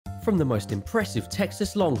From the most impressive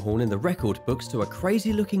Texas longhorn in the record books to a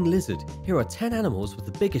crazy looking lizard, here are 10 animals with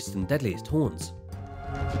the biggest and deadliest horns.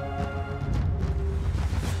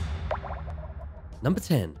 Number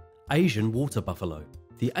 10. Asian water buffalo.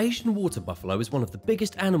 The Asian water buffalo is one of the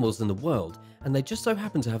biggest animals in the world, and they just so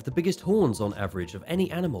happen to have the biggest horns on average of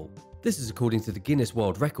any animal. This is according to the Guinness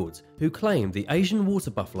World Records, who claim the Asian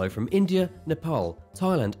water buffalo from India, Nepal,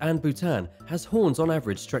 Thailand and Bhutan has horns on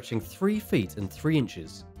average stretching 3 feet and 3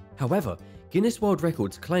 inches. However, Guinness World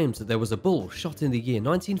Records claims that there was a bull shot in the year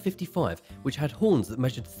 1955 which had horns that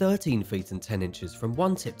measured 13 feet and 10 inches from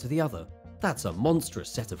one tip to the other. That's a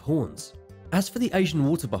monstrous set of horns. As for the Asian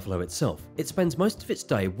water buffalo itself, it spends most of its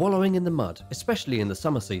day wallowing in the mud, especially in the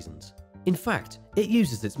summer seasons. In fact, it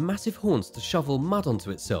uses its massive horns to shovel mud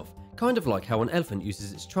onto itself, kind of like how an elephant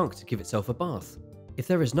uses its trunk to give itself a bath. If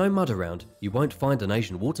there is no mud around, you won't find an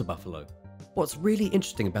Asian water buffalo. What's really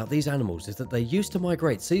interesting about these animals is that they used to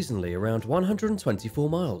migrate seasonally around 124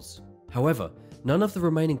 miles. However, none of the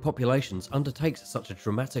remaining populations undertakes such a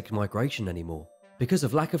dramatic migration anymore. Because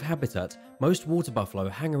of lack of habitat, most water buffalo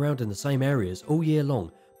hang around in the same areas all year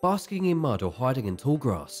long, basking in mud or hiding in tall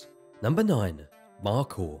grass. Number 9.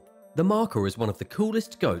 Markhor. The Markhor is one of the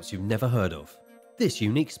coolest goats you've never heard of. This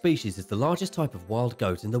unique species is the largest type of wild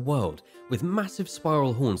goat in the world, with massive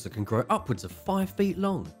spiral horns that can grow upwards of 5 feet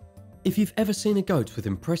long. If you've ever seen a goat with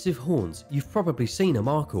impressive horns, you've probably seen a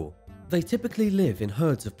Markhor. They typically live in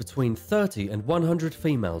herds of between 30 and 100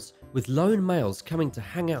 females, with lone males coming to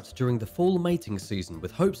hang out during the fall mating season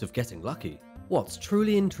with hopes of getting lucky. What's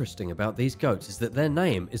truly interesting about these goats is that their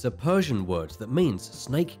name is a Persian word that means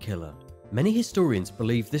snake killer. Many historians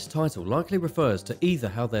believe this title likely refers to either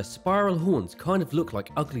how their spiral horns kind of look like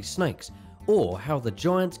ugly snakes, or how the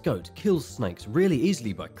giant goat kills snakes really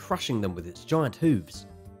easily by crushing them with its giant hooves.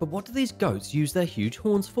 But what do these goats use their huge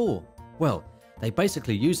horns for? Well, they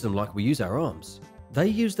basically use them like we use our arms. They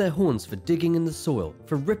use their horns for digging in the soil,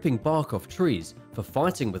 for ripping bark off trees, for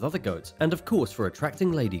fighting with other goats, and of course for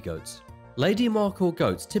attracting lady goats. Lady Markhor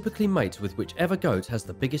goats typically mate with whichever goat has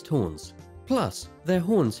the biggest horns. Plus, their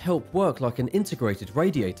horns help work like an integrated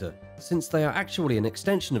radiator, since they are actually an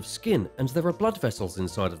extension of skin and there are blood vessels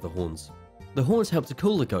inside of the horns. The horns help to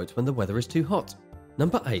cool the goat when the weather is too hot.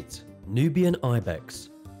 Number 8. Nubian Ibex.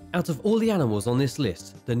 Out of all the animals on this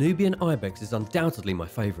list, the Nubian Ibex is undoubtedly my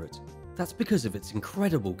favourite. That's because of its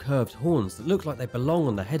incredible curved horns that look like they belong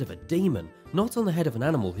on the head of a demon, not on the head of an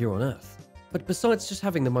animal here on Earth. But besides just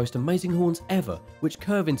having the most amazing horns ever, which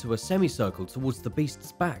curve into a semicircle towards the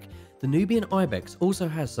beast's back, the Nubian Ibex also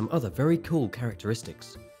has some other very cool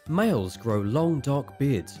characteristics. Males grow long dark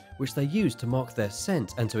beards, which they use to mark their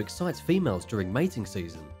scent and to excite females during mating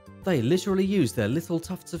season. They literally use their little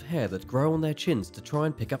tufts of hair that grow on their chins to try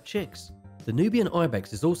and pick up chicks. The Nubian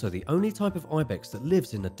Ibex is also the only type of ibex that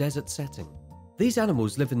lives in a desert setting. These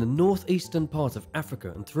animals live in the northeastern part of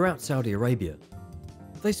Africa and throughout Saudi Arabia.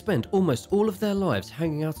 They spend almost all of their lives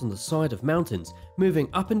hanging out on the side of mountains, moving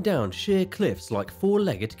up and down sheer cliffs like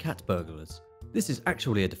four-legged cat burglars. This is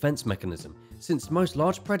actually a defense mechanism, since most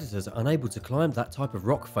large predators are unable to climb that type of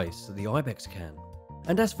rock face that the ibex can.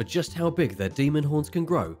 And as for just how big their demon horns can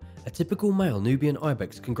grow, a typical male Nubian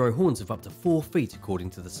Ibex can grow horns of up to 4 feet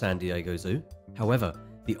according to the San Diego Zoo. However,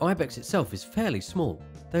 the Ibex itself is fairly small.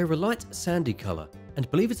 They are a light sandy colour, and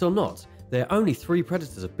believe it or not, their only 3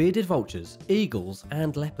 predators are bearded vultures, eagles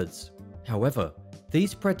and leopards. However,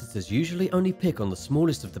 these predators usually only pick on the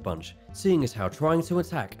smallest of the bunch, seeing as how trying to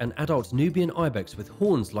attack an adult Nubian Ibex with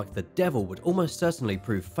horns like the devil would almost certainly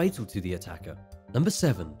prove fatal to the attacker. Number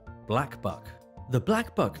 7. Black buck. The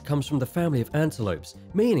black buck comes from the family of antelopes,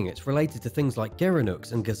 meaning it's related to things like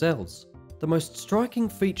gerenooks and gazelles. The most striking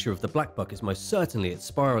feature of the black buck is most certainly its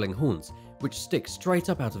spiraling horns, which stick straight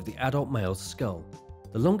up out of the adult male's skull.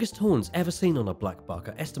 The longest horns ever seen on a black buck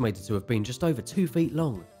are estimated to have been just over 2 feet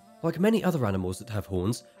long. Like many other animals that have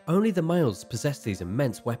horns, only the males possess these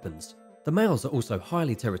immense weapons. The males are also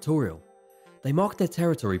highly territorial. They mark their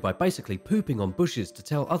territory by basically pooping on bushes to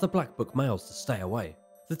tell other black buck males to stay away.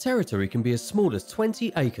 The territory can be as small as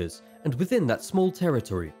 20 acres, and within that small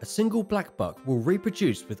territory, a single black buck will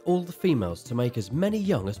reproduce with all the females to make as many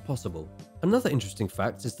young as possible. Another interesting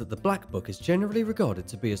fact is that the black buck is generally regarded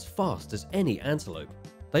to be as fast as any antelope.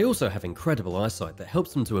 They also have incredible eyesight that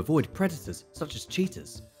helps them to avoid predators such as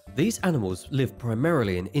cheetahs. These animals live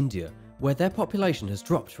primarily in India, where their population has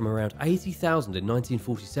dropped from around 80,000 in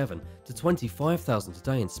 1947 to 25,000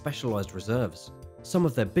 today in specialised reserves. Some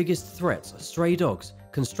of their biggest threats are stray dogs,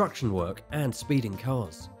 construction work and speeding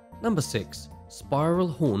cars. Number 6. Spiral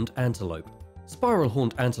horned antelope. Spiral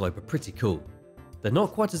horned antelope are pretty cool. They're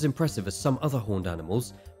not quite as impressive as some other horned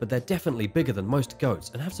animals, but they're definitely bigger than most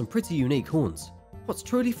goats and have some pretty unique horns. What's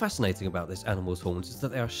truly fascinating about this animal's horns is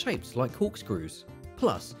that they are shaped like corkscrews.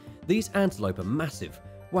 Plus, these antelope are massive,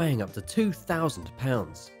 weighing up to 2,000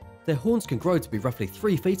 pounds. Their horns can grow to be roughly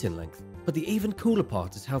 3 feet in length, but the even cooler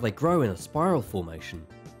part is how they grow in a spiral formation.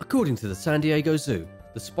 According to the San Diego Zoo,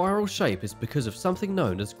 the spiral shape is because of something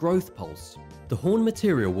known as growth pulse. The horn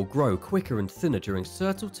material will grow quicker and thinner during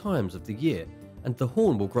certain times of the year, and the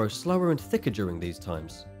horn will grow slower and thicker during these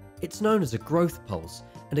times. It's known as a growth pulse,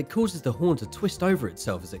 and it causes the horn to twist over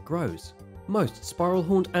itself as it grows. Most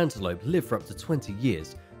spiral-horned antelope live for up to 20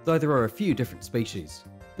 years, though there are a few different species.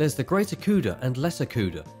 There's the greater kudu and lesser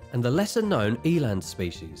kudu, and the lesser known eland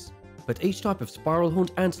species. But each type of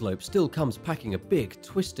spiral-horned antelope still comes packing a big,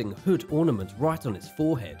 twisting hood ornament right on its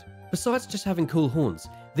forehead. Besides just having cool horns,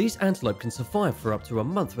 these antelope can survive for up to a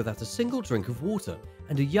month without a single drink of water,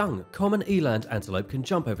 and a young, common eland antelope can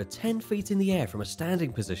jump over 10 feet in the air from a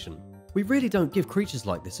standing position. We really don't give creatures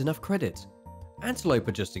like this enough credit. Antelope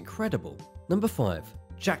are just incredible. Number 5.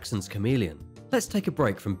 Jackson's chameleon. Let's take a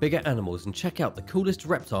break from bigger animals and check out the coolest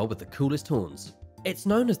reptile with the coolest horns. It's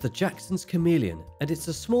known as the Jackson's chameleon, and it's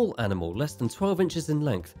a small animal less than 12 inches in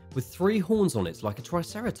length with 3 horns on it like a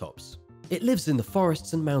triceratops. It lives in the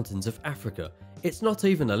forests and mountains of Africa. It's not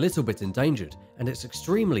even a little bit endangered, and it's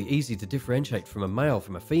extremely easy to differentiate from a male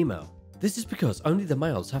from a female. This is because only the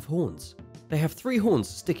males have horns. They have 3 horns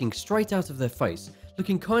sticking straight out of their face,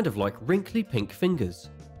 looking kind of like wrinkly pink fingers.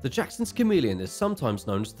 The Jackson's chameleon is sometimes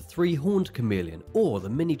known as the 3-horned chameleon or the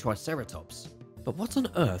mini triceratops. But what on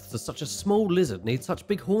earth does such a small lizard need such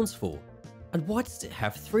big horns for? And why does it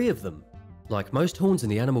have 3 of them? Like most horns in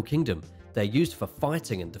the animal kingdom, they're used for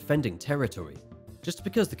fighting and defending territory. Just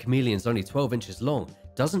because the chameleon's only 12 inches long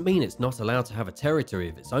doesn't mean it's not allowed to have a territory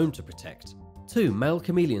of its own to protect. 2 male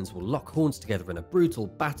chameleons will lock horns together in a brutal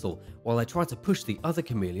battle while they try to push the other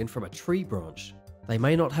chameleon from a tree branch. They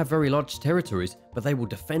may not have very large territories, but they will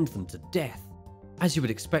defend them to death. As you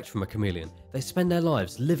would expect from a chameleon, they spend their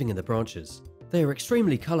lives living in the branches. They are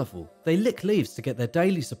extremely colourful, they lick leaves to get their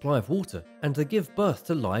daily supply of water, and they give birth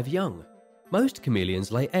to live young. Most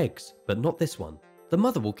chameleons lay eggs, but not this one. The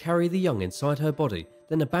mother will carry the young inside her body,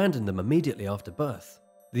 then abandon them immediately after birth.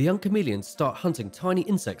 The young chameleons start hunting tiny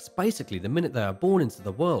insects basically the minute they are born into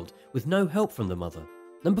the world, with no help from the mother.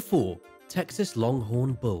 Number 4. Texas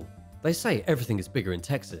longhorn bull. They say everything is bigger in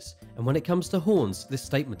Texas, and when it comes to horns, this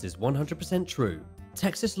statement is 100% true.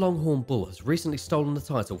 Texas longhorn bull has recently stolen the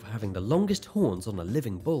title for having the longest horns on a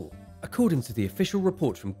living bull. According to the official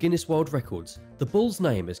report from Guinness World Records, the bull's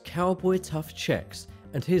name is Cowboy Tough Chex,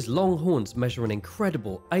 and his long horns measure an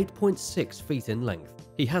incredible 8.6 feet in length.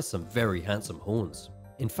 He has some very handsome horns.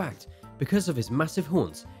 In fact, because of his massive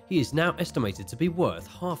horns, he is now estimated to be worth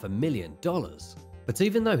 $500,000. But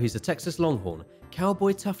even though he's a Texas Longhorn,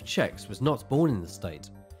 Cowboy Tough Chex was not born in the state.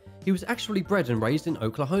 He was actually bred and raised in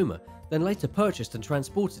Oklahoma, then later purchased and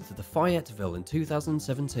transported to the Fayetteville in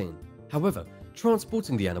 2017. However,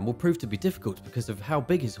 transporting the animal proved to be difficult because of how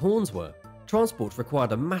big his horns were. Transport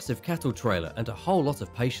required a massive cattle trailer and a whole lot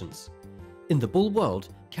of patience. In the bull world,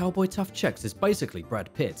 Cowboy Tough Chex is basically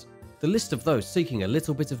Brad Pitt. The list of those seeking a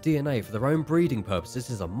little bit of DNA for their own breeding purposes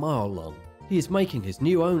is a mile long. He is making his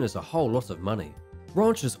new owners a whole lot of money.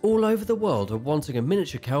 Ranchers all over the world are wanting a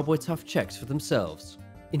miniature Cowboy Tough Chex for themselves.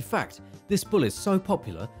 In fact, this bull is so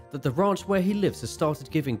popular that the ranch where he lives has started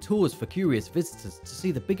giving tours for curious visitors to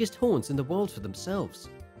see the biggest horns in the world for themselves.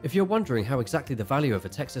 If you're wondering how exactly the value of a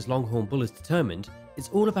Texas Longhorn bull is determined, it's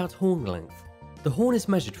all about horn length. The horn is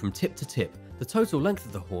measured from tip to tip, the total length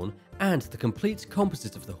of the horn, and the complete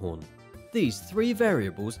composite of the horn. These 3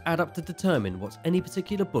 variables add up to determine what any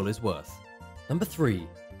particular bull is worth. Number 3.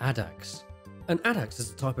 Addax. An addax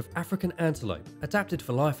is a type of African antelope adapted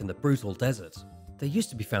for life in the brutal desert. They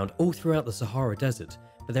used to be found all throughout the Sahara Desert,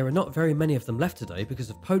 but there are not very many of them left today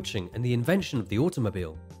because of poaching and the invention of the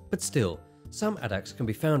automobile. But still, some addax can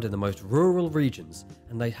be found in the most rural regions,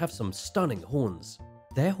 and they have some stunning horns.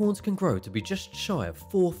 Their horns can grow to be just shy of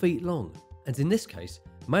 4 feet long, and in this case,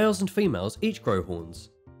 males and females each grow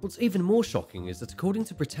horns. What's even more shocking is that according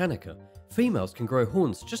to Britannica, females can grow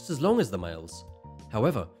horns just as long as the males.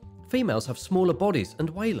 However, females have smaller bodies and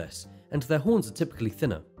weigh less, and their horns are typically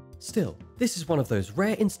thinner. Still, this is one of those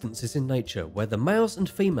rare instances in nature where the males and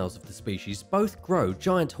females of the species both grow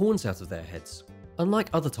giant horns out of their heads.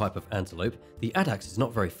 Unlike other type of antelope, the addax is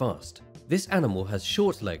not very fast. This animal has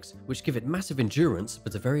short legs, which give it massive endurance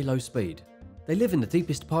but a very low speed. They live in the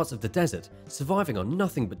deepest parts of the desert, surviving on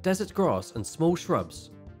nothing but desert grass and small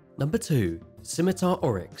shrubs. Number 2. Scimitar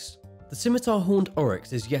oryx. The scimitar horned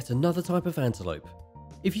oryx is yet another type of antelope.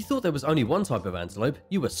 If you thought there was only one type of antelope,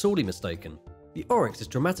 you were sorely mistaken. The oryx is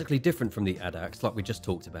dramatically different from the addax like we just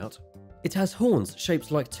talked about. It has horns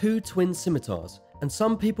shaped like two twin scimitars, and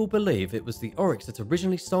some people believe it was the oryx that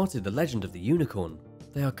originally started the legend of the unicorn.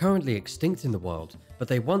 They are currently extinct in the wild, but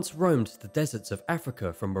they once roamed the deserts of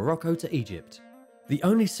Africa from Morocco to Egypt. The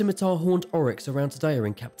only scimitar-horned oryx around today are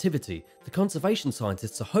in captivity. The conservation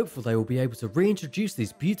scientists are hopeful they will be able to reintroduce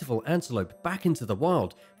these beautiful antelope back into the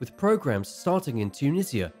wild, with programs starting in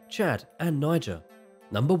Tunisia, Chad and Niger.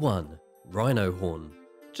 Number 1. Rhino horn.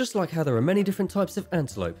 Just like how there are many different types of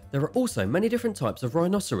antelope, there are also many different types of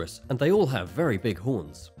rhinoceros, and they all have very big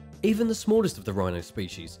horns. Even the smallest of the rhino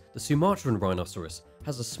species, the Sumatran rhinoceros,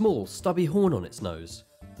 has a small, stubby horn on its nose.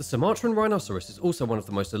 The Sumatran rhinoceros is also one of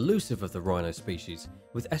the most elusive of the rhino species,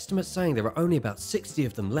 with estimates saying there are only about 60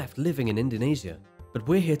 of them left living in Indonesia. But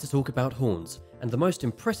we're here to talk about horns, and the most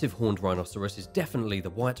impressive horned rhinoceros is definitely the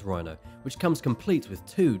white rhino, which comes complete with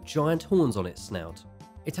 2 giant horns on its snout.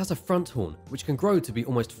 It has a front horn, which can grow to be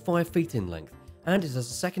almost 5 feet in length, and it has a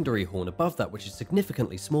secondary horn above that which is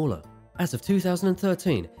significantly smaller. As of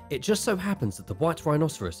 2013, it just so happens that the white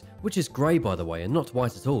rhinoceros, which is grey by the way and not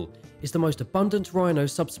white at all, is the most abundant rhino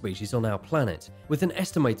subspecies on our planet, with an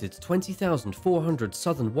estimated 20,400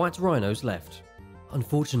 southern white rhinos left.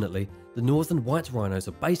 Unfortunately, the northern white rhinos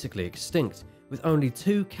are basically extinct, with only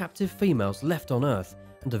 2 captive females left on Earth,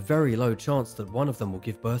 and a very low chance that one of them will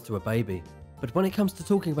give birth to a baby. But when it comes to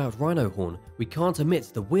talking about rhino horn, we can't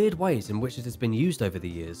omit the weird ways in which it has been used over the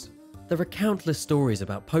years. There are countless stories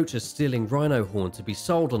about poachers stealing rhino horn to be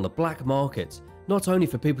sold on the black market, not only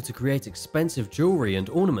for people to create expensive jewelry and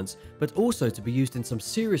ornaments, but also to be used in some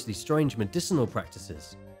seriously strange medicinal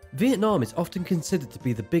practices. Vietnam is often considered to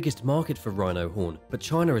be the biggest market for rhino horn, but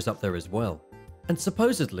China is up there as well. And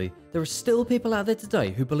supposedly, there are still people out there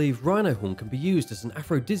today who believe rhino horn can be used as an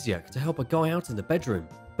aphrodisiac to help a guy out in the bedroom.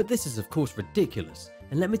 But this is of course ridiculous,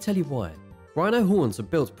 and let me tell you why. Rhino horns are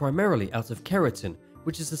built primarily out of keratin,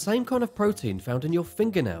 which is the same kind of protein found in your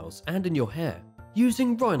fingernails and in your hair.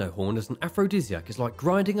 Using rhino horn as an aphrodisiac is like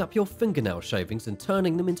grinding up your fingernail shavings and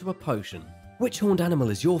turning them into a potion. Which horned animal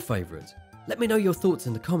is your favourite? Let me know your thoughts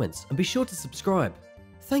in the comments and be sure to subscribe.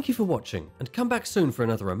 Thank you for watching, and come back soon for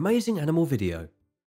another amazing animal video.